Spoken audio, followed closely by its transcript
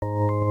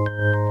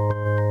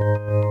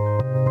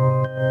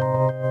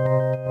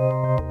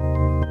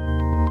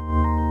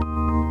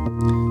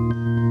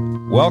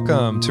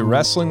Welcome to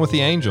Wrestling with the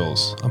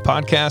Angels, a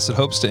podcast that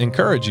hopes to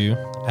encourage you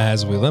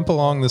as we limp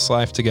along this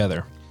life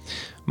together.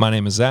 My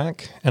name is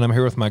Zach, and I'm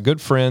here with my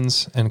good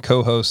friends and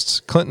co-hosts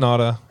Clint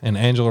Nauta and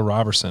Angela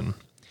Robertson.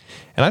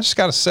 And I just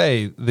got to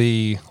say,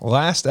 the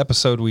last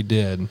episode we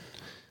did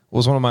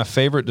was one of my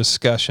favorite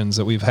discussions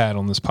that we've had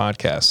on this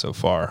podcast so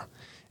far.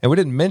 And we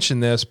didn't mention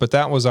this, but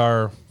that was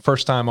our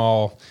first time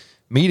all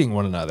meeting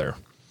one another.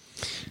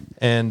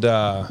 And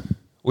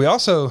we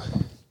also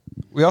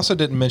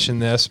didn't mention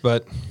this,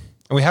 but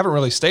and we haven't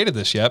really stated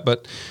this yet,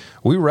 but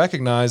we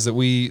recognize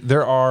that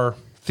there are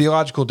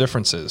theological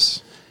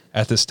differences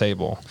at this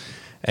table,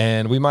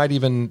 and we might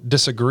even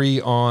disagree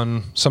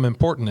on some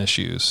important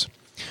issues.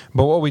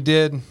 But what we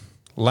did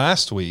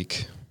last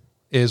week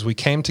is we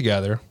came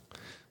together,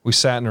 we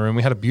sat in a room,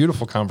 we had a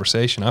beautiful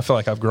conversation. I feel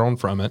like I've grown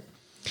from it.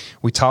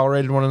 We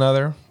tolerated one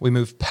another. We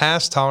moved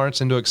past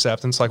tolerance into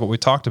acceptance, like what we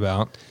talked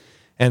about.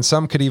 And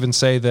some could even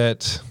say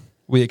that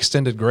we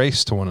extended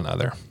grace to one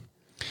another.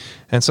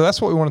 And so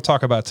that's what we want to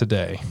talk about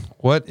today.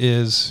 What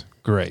is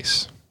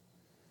grace?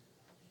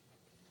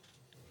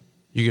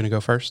 You going to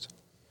go first?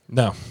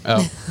 No.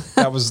 Oh.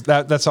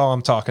 That's all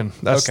I'm talking.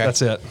 Okay.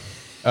 That's it.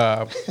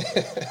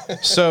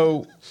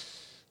 So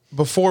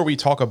before we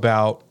talk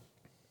about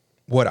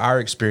what our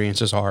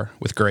experiences are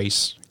with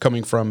grace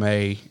coming from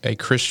a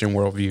Christian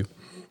worldview,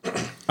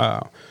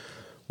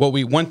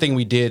 one thing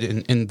we did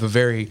in the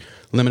very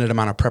limited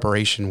amount of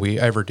preparation we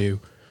ever do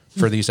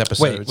for these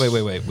episodes.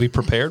 Wait. We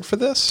prepared for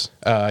this?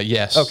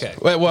 Yes. Okay.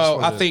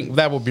 Well, I think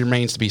that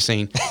remains to be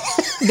seen.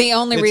 The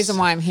only reason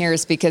why I'm here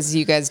is because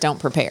you guys don't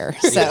prepare.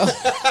 So,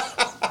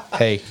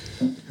 Hey.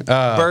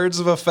 Birds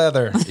of a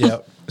feather.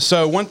 Yep.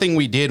 So one thing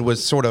we did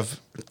was sort of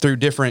through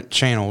different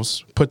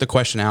channels, put the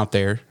question out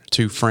there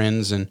to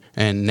friends and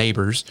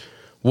neighbors,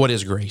 what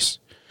is grace?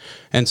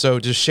 And so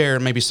just share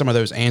maybe some of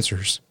those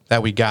answers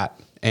that we got.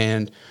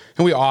 And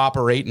we all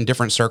operate in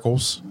different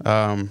circles.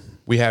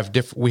 We had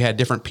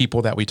different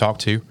people that we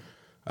talked to,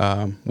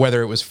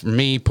 whether it was for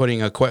me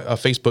putting a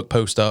Facebook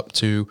post up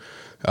to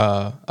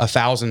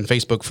 1,000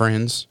 Facebook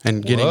friends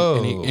and getting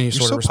any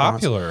sort of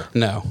response. Popular.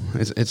 No,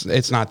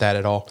 it's not that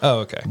at all. Oh,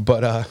 okay.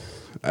 But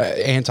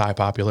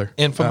anti-popular,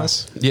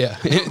 Infamous. Yeah,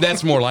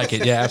 that's more like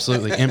it. Yeah,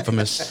 absolutely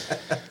infamous.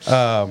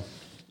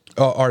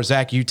 Or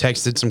Zach, you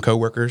texted some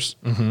coworkers,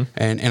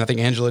 and I think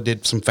Angela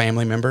did some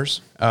family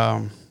members.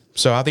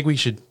 So I think we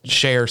should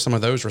share some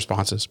of those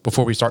responses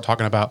before we start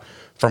talking about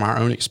from our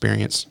own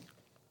experience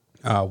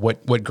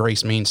what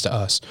grace means to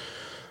us.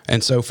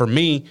 And so for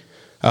me,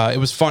 it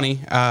was funny.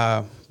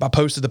 I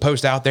posted the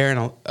post out there,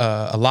 and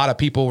a lot of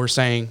people were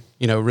saying,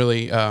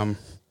 really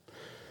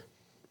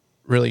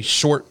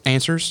short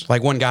answers.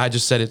 Like one guy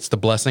just said it's the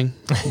blessing,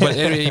 but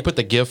he put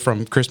the gif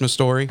from Christmas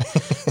Story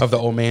of the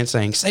old man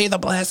saying, "Say the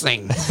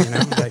blessing."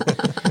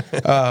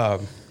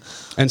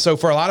 And so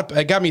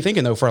it got me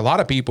thinking though, for a lot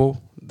of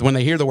people, when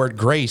they hear the word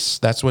grace,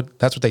 that's what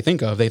they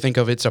think of. They think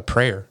of it's a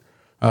prayer,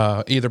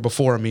 either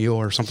before a meal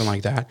or something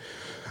like that.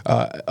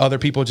 Other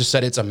people just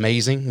said it's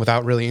amazing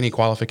without really any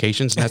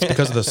qualifications. And that's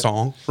because of the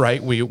song,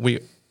 right? We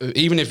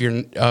even if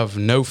you're of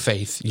no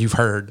faith, you've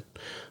heard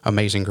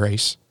Amazing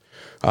Grace.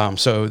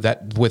 So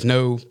that with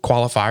no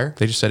qualifier,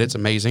 they just said it's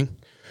amazing.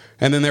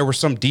 And then there were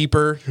some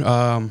deeper,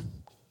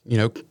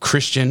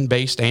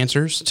 Christian-based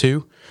answers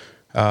too.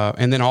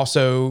 And then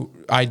also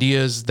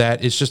ideas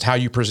that it's just how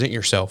you present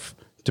yourself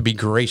to be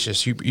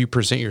gracious. You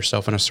present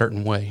yourself in a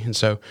certain way. And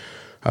so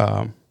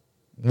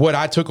what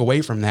I took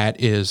away from that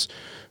is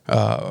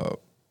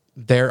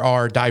there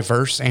are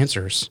diverse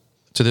answers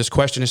to this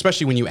question,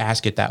 especially when you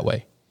ask it that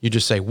way. You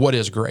just say, what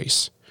is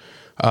grace?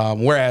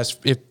 Whereas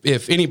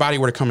if anybody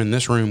were to come in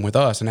this room with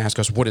us and ask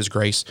us what is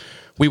grace,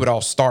 we would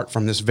all start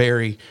from this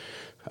very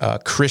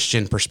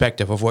Christian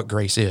perspective of what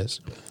grace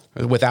is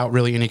without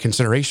really any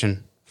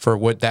consideration for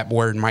what that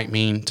word might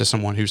mean to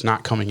someone who's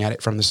not coming at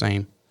it from the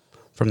same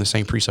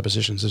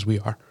presuppositions as we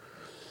are.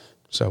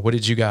 So what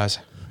did you guys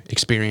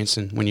experience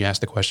when you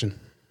asked the question?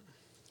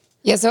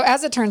 yeah, so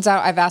as it turns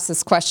out, I've asked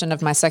this question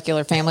of my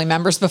secular family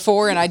members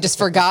before, and I just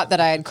forgot that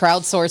I had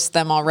crowdsourced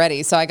them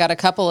already. So I got a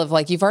couple of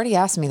you've already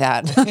asked me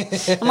that.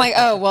 I'm like,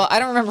 oh, well, I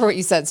don't remember what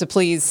you said, so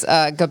please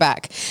go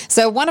back.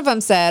 So one of them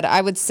said, I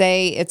would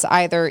say it's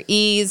either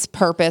ease,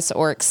 purpose,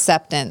 or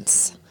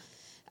acceptance.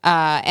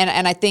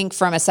 And I think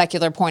from a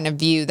secular point of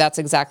view, that's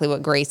exactly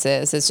what grace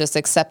is. It's just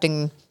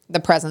accepting the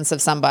presence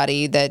of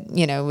somebody that,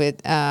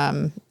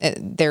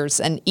 there's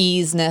an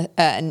easiness.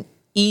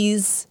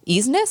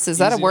 Is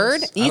that a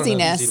word?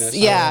 Easiness.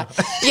 Yeah.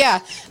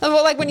 Yeah.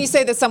 Well, like when you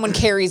say that someone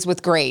carries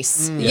with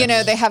grace,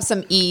 they have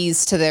some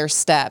ease to their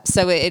step.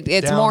 So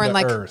it's Down more to in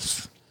like,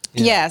 earth.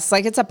 yes,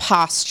 like it's a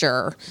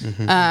posture,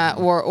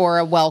 or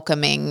a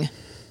welcoming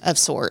of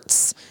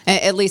sorts,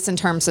 at least in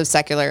terms of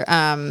secular.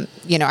 I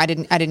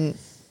didn't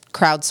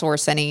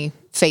crowdsource any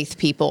faith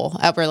people.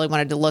 I really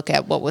wanted to look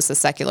at what was the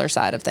secular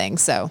side of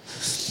things. So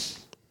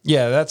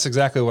Yeah, that's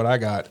exactly what I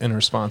got in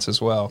response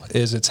as well,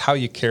 is it's how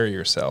you carry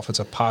yourself. It's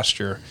a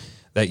posture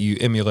that you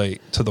emulate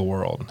to the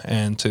world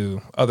and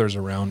to others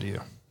around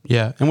you.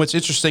 Yeah. And what's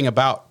interesting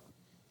about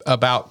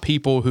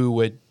people who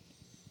would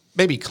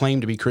maybe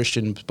claim to be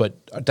Christian, but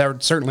they're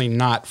certainly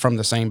not from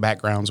the same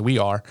backgrounds we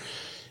are,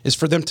 is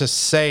for them to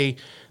say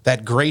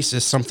that grace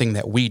is something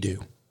that we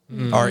do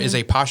or is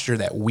a posture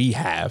that we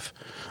have,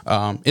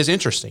 is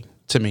interesting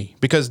to me.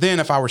 Because then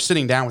if I were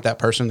sitting down with that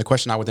person, the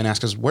question I would then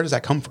ask is, where does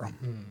that come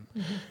from?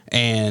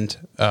 And,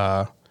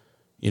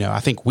 I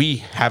think we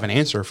have an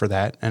answer for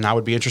that, and I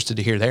would be interested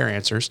to hear their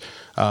answers.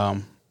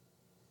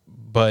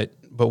 But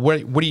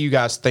what do you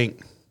guys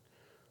think,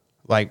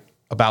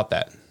 about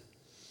that?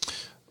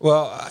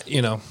 Well,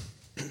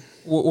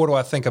 what do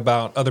I think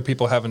about other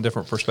people having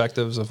different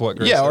perspectives of what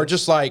grace is? Yeah, or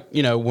just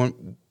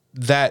when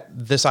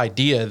this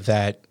idea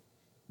that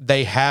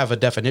they have a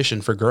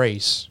definition for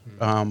grace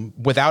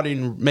without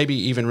maybe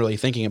even really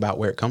thinking about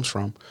where it comes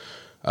from,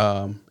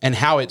 and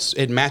how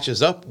it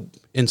matches up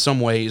in some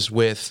ways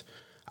with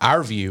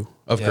our view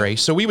of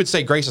grace. So we would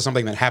say grace is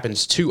something that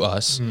happens to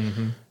us,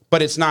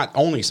 but it's not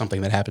only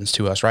something that happens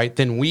to us, right?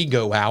 Then we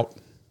go out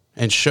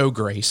and show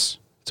grace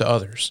to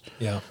others.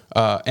 Yeah.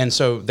 And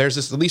so there's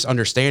this at least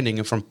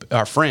understanding from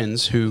our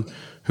friends who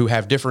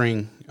have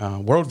differing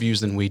worldviews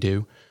than we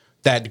do,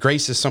 that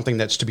grace is something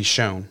that's to be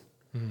shown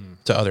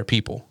to other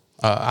people.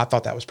 I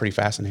thought that was pretty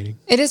fascinating.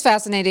 It is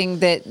fascinating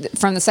that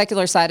from the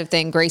secular side of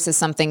things, grace is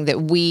something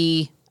that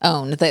we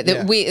own,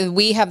 that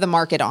we have the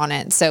market on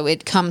it. So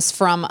it comes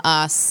from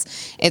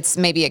us. It's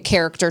maybe a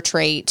character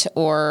trait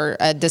or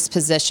a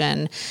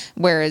disposition.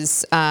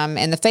 Whereas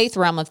in the faith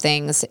realm of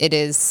things, it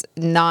is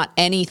not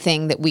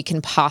anything that we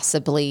can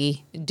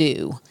possibly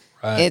do.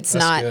 Right. It's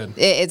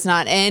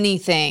not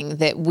anything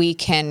that we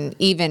can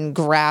even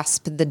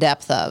grasp the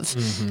depth of.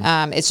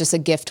 It's just a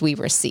gift we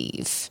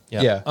receive.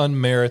 Yeah.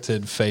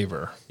 Unmerited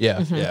favor.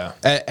 Yeah. Yeah.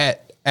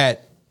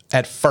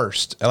 At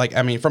first,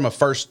 from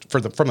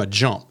a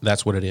jump,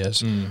 that's what it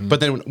is. But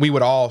then we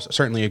would all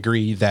certainly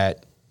agree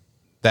that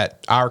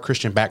our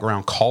Christian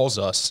background calls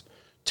us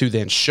to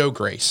then show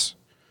grace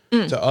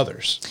to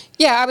others.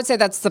 Yeah, I would say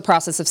that's the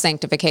process of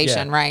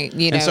sanctification, right?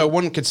 And so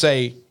one could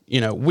say,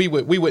 we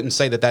wouldn't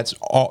say that's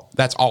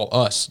all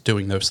us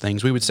doing those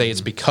things. We would say it's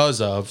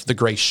because of the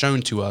grace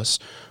shown to us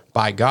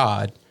by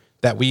God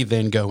that we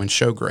then go and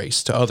show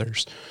grace to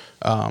others.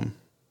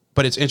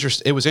 But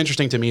it was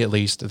interesting to me, at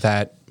least,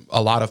 that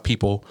a lot of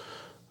people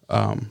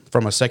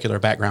from a secular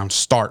background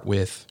start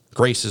with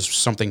grace is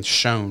something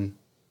shown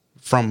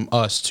from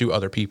us to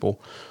other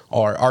people,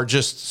 or are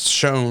just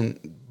shown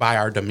by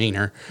our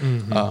demeanor,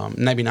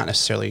 maybe not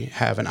necessarily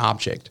have an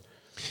object.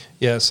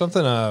 Yeah,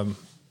 something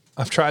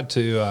I've tried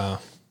to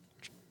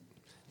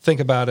think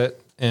about it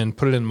and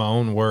put it in my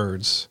own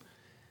words.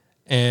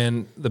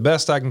 And the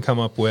best I can come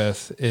up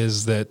with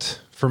is that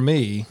for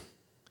me,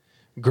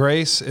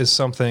 grace is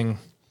something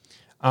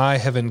I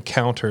have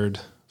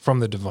encountered from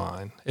the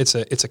divine. It's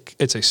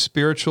a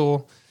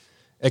spiritual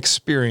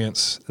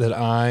experience that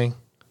I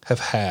have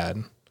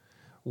had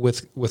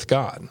with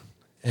God.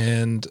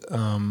 And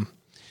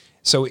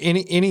so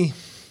any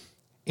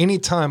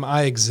time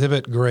I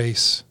exhibit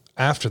grace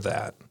after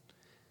that,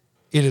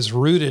 it is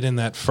rooted in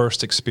that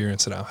first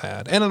experience that I've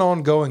had, and an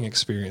ongoing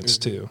experience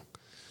too.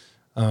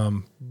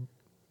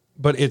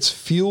 But it's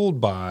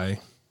fueled by,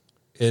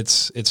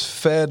 it's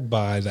fed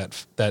by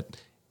that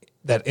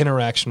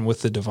interaction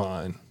with the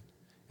divine,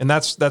 and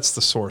that's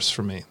the source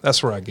for me.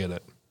 That's where I get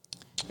it.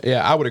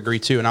 Yeah, I would agree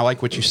too, and I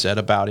like what you said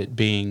about it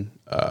being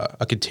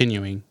a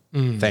continuing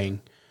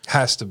thing.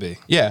 Has to be.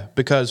 Yeah,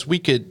 because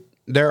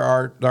there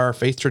are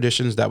faith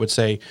traditions that would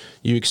say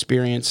you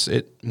experience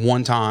it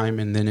one time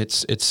and then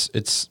it's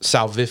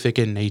salvific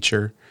in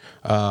nature,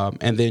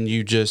 and then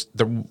you just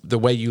the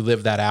way you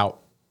live that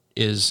out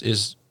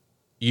is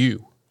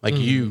you,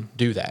 you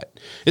do that.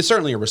 It's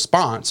certainly a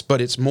response, but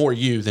it's more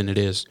you than it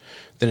is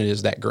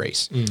that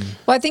grace.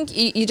 Well, I think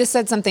you just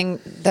said something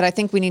that I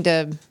think we need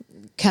to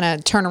kind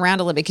of turn around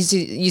a little bit, because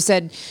you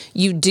said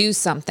you do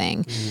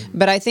something,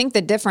 but I think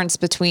the difference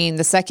between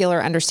the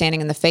secular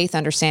understanding and the faith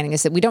understanding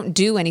is that we don't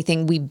do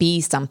anything, we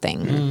be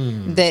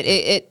something.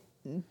 That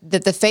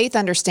that the faith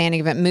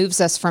understanding of it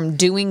moves us from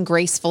doing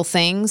graceful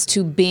things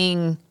to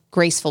being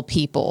graceful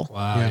people.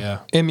 Wow. Yeah.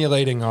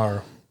 Emulating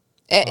our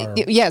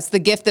yes, the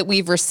gift that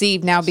we've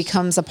received now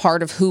becomes a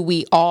part of who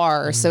we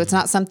are. So it's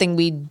not something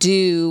we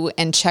do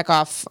and check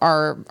off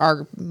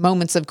our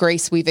moments of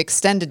grace we've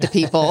extended to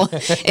people.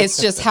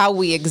 It's just how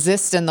we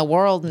exist in the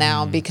world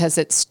now, because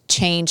it's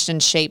changed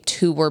and shaped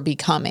who we're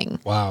becoming.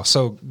 Wow.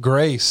 So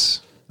grace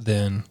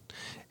then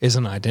is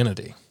an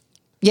identity.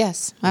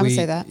 Yes, I would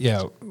say that.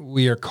 Yeah,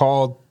 we are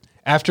called,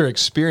 after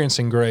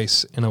experiencing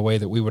grace in a way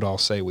that we would all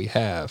say we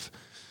have,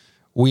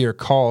 we are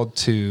called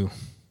to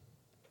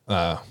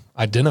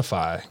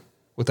identify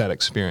with that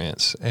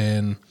experience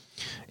and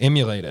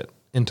emulate it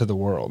into the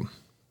world.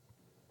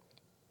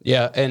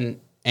 Yeah,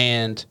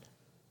 and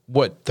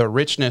what the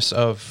richness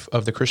of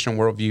the Christian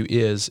worldview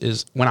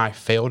is when I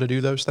fail to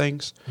do those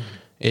things,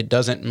 it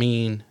doesn't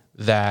mean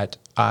that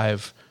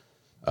I've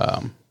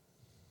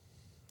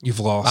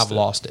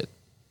lost it.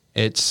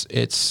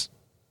 It's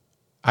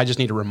I just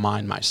need to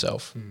remind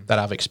myself that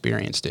I've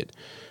experienced it.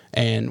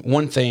 And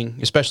one thing,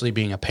 especially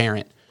being a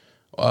parent,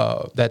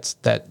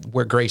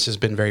 where grace has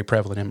been very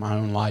prevalent in my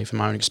own life and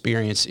my own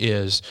experience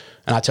is,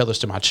 and I tell this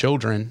to my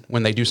children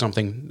when they do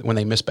something, when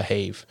they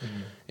misbehave,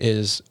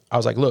 is I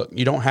was like, look,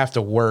 you don't have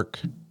to work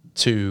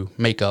to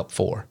make up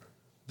for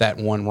that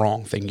one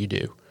wrong thing you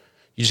do.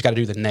 You just got to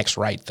do the next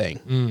right thing.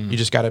 You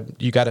just got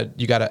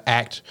to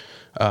act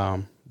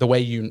the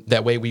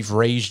way we've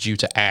raised you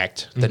to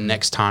act the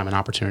next time an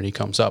opportunity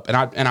comes up.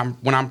 And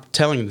when I'm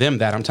telling them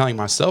that, I'm telling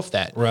myself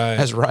that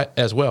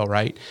as well,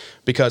 right?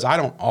 Because I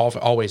don't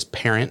always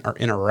parent or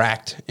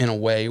interact in a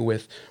way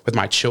with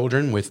my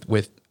children,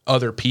 with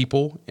other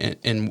people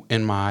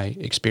in my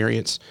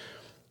experience,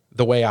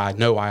 the way I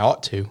know I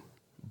ought to.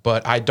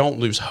 But I don't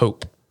lose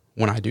hope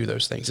when I do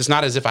those things. It's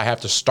not as if I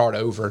have to start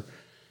over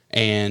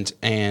and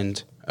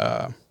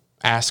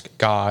ask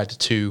God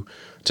to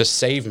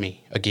save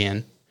me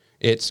again.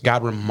 It's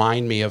God,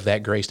 remind me of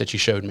that grace that you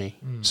showed me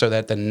so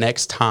that the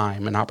next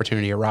time an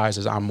opportunity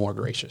arises, I'm more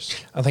gracious.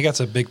 I think that's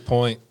a big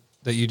point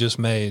that you just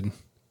made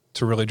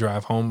to really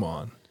drive home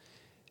on,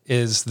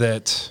 is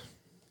that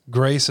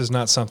grace is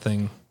not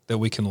something that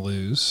we can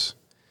lose.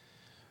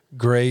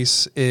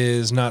 Grace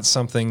is not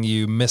something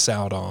you miss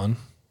out on.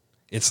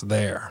 It's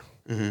there.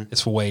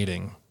 It's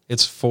waiting.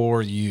 It's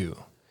for you,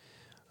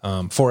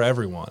 for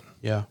everyone.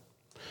 Yeah.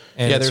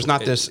 And there's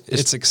not this.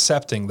 It's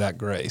accepting that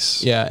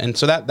grace. Yeah, and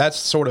so that's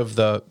sort of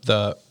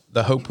the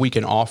hope we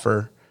can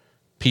offer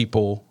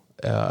people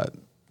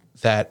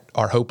that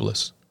are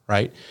hopeless,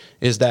 right?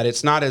 Is that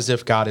it's not as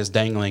if God is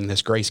dangling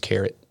this grace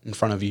carrot in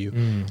front of you,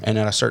 and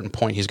at a certain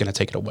point He's going to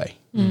take it away.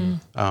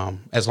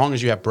 As long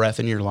as you have breath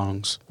in your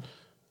lungs,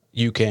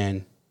 you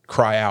can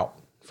cry out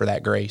for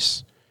that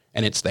grace,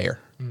 and it's there.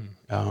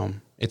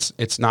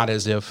 It's not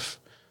as if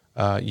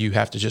you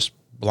have to just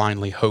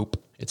blindly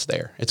hope it's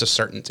there. It's a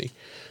certainty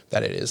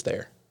that it is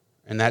there.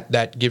 And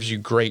that gives you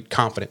great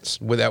confidence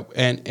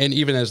and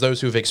even as those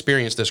who've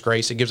experienced this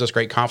grace, it gives us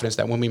great confidence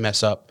that when we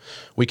mess up,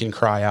 we can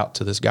cry out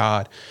to this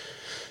God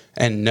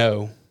and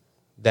know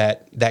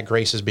that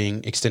grace is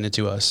being extended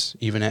to us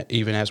even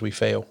as we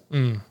fail.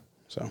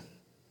 So,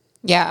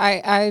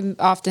 yeah, I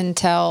often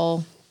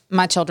tell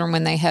my children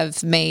when they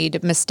have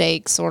made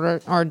mistakes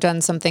or done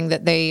something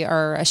that they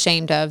are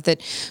ashamed of,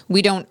 that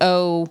we don't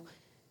owe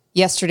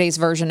yesterday's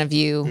version of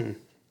you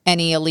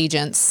any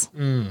allegiance.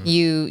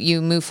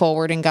 You move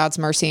forward in God's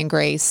mercy and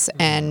grace,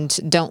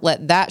 and don't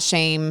let that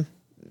shame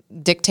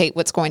dictate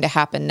what's going to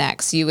happen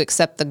next. You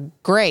accept the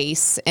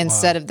grace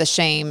instead of the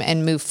shame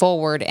and move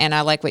forward. And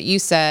I like what you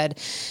said,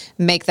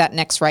 make that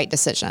next right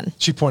decision.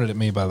 She pointed at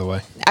me, by the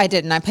way. I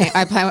didn't. I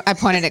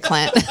pointed at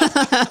Clint.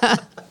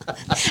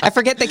 I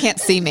forget they can't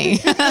see me.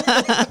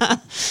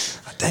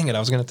 Dang it, I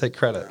was going to take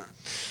credit.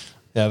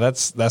 Yeah,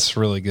 that's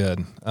really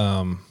good.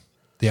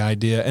 The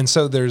idea. And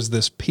so there's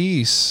this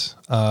piece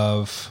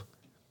of,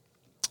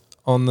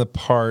 on the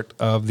part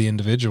of the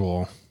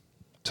individual,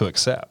 to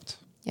accept.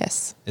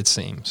 Yes. It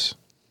seems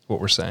what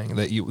we're saying,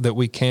 that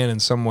we can in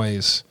some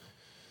ways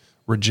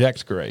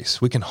reject grace.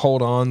 We can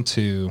hold on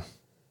to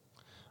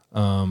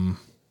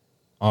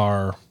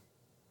I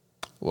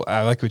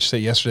like what you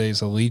said,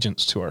 yesterday's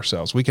allegiance to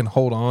ourselves. We can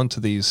hold on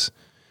to these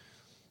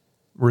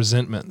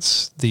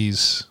resentments,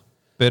 these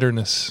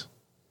bitterness,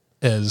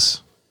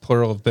 as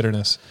plural of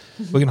bitterness.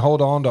 We can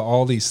hold on to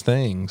all these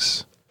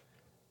things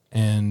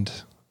and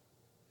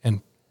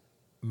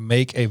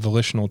make a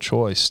volitional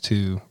choice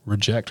to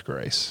reject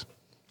grace.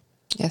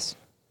 Yes.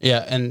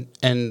 Yeah,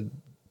 and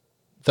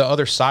the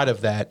other side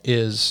of that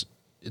is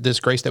this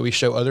grace that we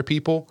show other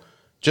people,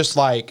 just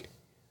like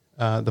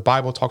the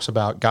Bible talks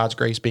about God's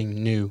grace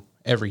being new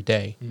every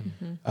day.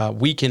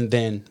 We can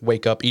then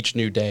wake up each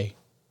new day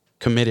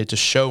committed to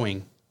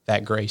showing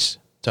that grace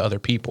to other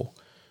people.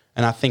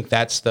 And I think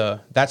that's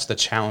the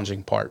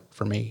challenging part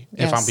for me,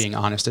 if I'm being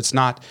honest.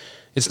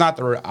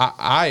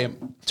 I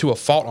am to a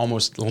fault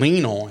almost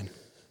lean on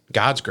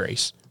God's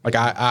grace. Like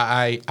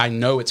I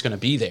know it's going to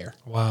be there.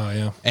 Wow.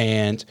 Yeah.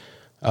 And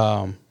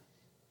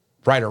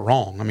right or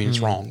wrong, I mean, it's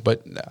wrong,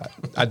 but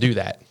I do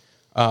that.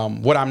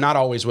 What I'm not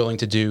always willing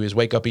to do is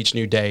wake up each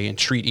new day and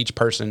treat each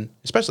person,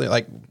 especially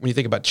like when you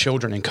think about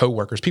children and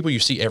coworkers, people you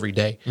see every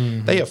day,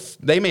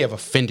 they may have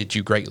offended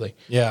you greatly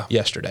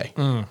yesterday.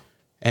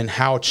 And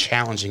how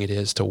challenging it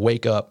is to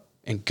wake up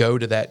and go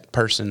to that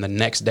person the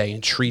next day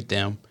and treat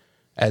them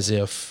as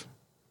if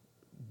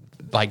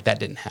like that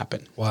didn't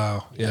happen.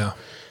 Wow. Yeah.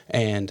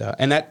 And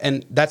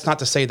that's not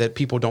to say that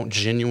people don't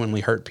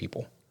genuinely hurt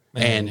people,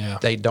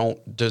 they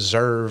don't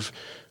deserve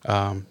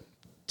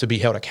to be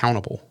held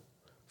accountable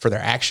for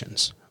their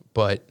actions.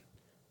 But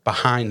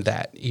behind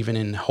that, even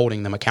in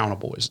holding them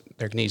accountable,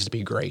 there needs to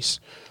be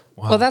grace.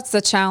 Wow. Well, that's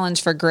the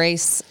challenge for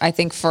grace, I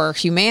think, for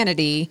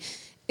humanity,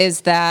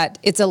 is that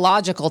it's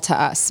illogical to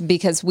us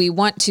because we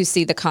want to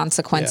see the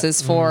consequences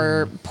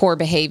for poor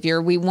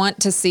behavior. We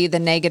want to see the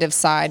negative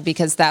side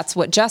because that's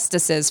what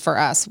justice is for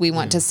us. We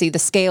want to see the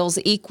scales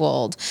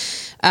equaled.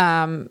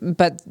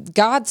 But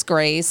God's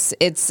grace,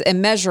 it's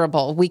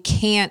immeasurable. We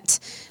can't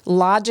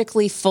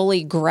logically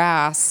fully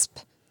grasp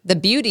the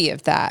beauty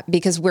of that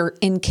because we're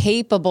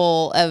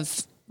incapable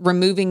of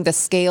removing the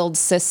scaled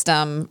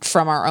system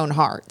from our own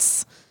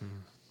hearts.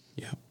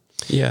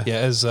 Yeah.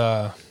 As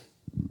I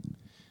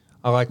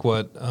like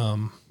what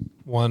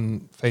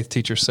one faith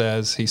teacher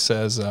says. He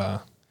says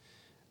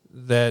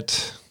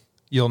that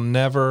you'll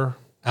never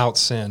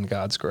out-sin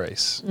God's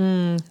grace.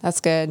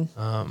 That's good.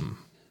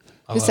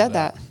 Who said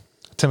that?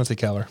 Timothy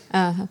Keller.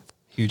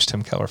 Huge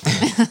Tim Keller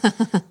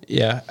fan.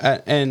 Yeah.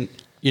 And,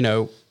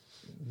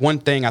 one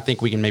thing I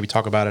think we can maybe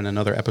talk about in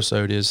another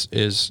episode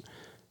is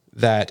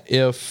that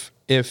if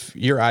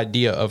your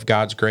idea of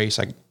God's grace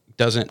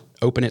doesn't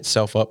open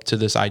itself up to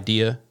this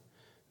idea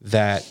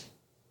that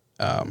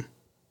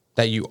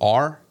that you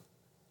are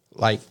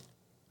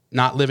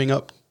not living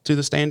up to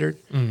the standard,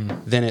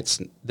 then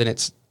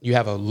it's you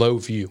have a low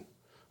view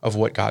of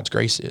what God's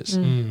grace is.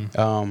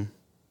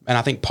 And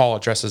I think Paul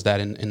addresses that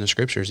in the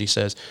scriptures. He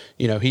says,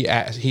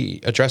 he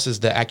addresses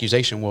the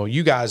accusation. Well,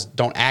 you guys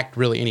don't act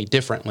really any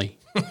differently,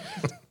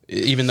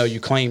 even though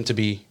you claim to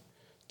be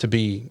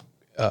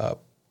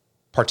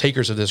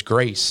partakers of this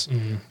grace.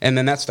 And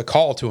then that's the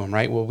call to him,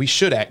 right? Well, we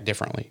should act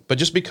differently, but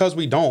just because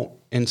we don't,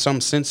 in some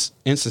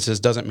instances,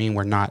 doesn't mean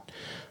we're not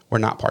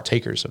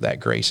partakers of that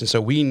grace. And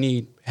so we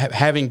need,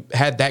 having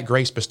had that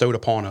grace bestowed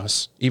upon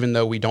us, even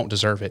though we don't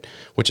deserve it,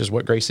 which is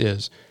what grace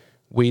is,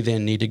 we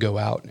then need to go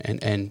out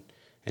and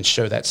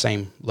show that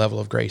same level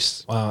of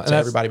grace to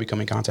everybody we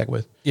come in contact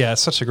with. Yeah,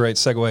 it's such a great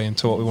segue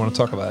into what we want to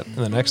talk about in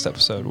the next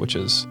episode, which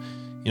is,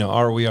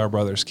 are we our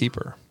brother's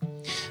keeper?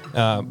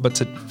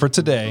 But for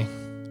today,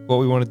 what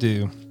we want to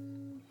do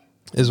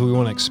is we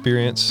want to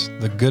experience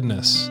the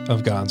goodness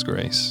of God's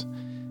grace,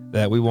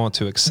 that we want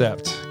to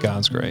accept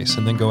God's grace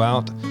and then go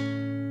out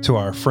to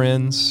our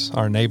friends,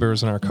 our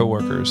neighbors, and our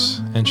coworkers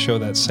and show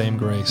that same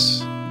grace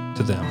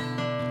to them.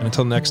 And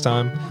until next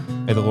time,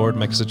 may the Lord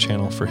make us a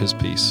channel for his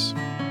peace.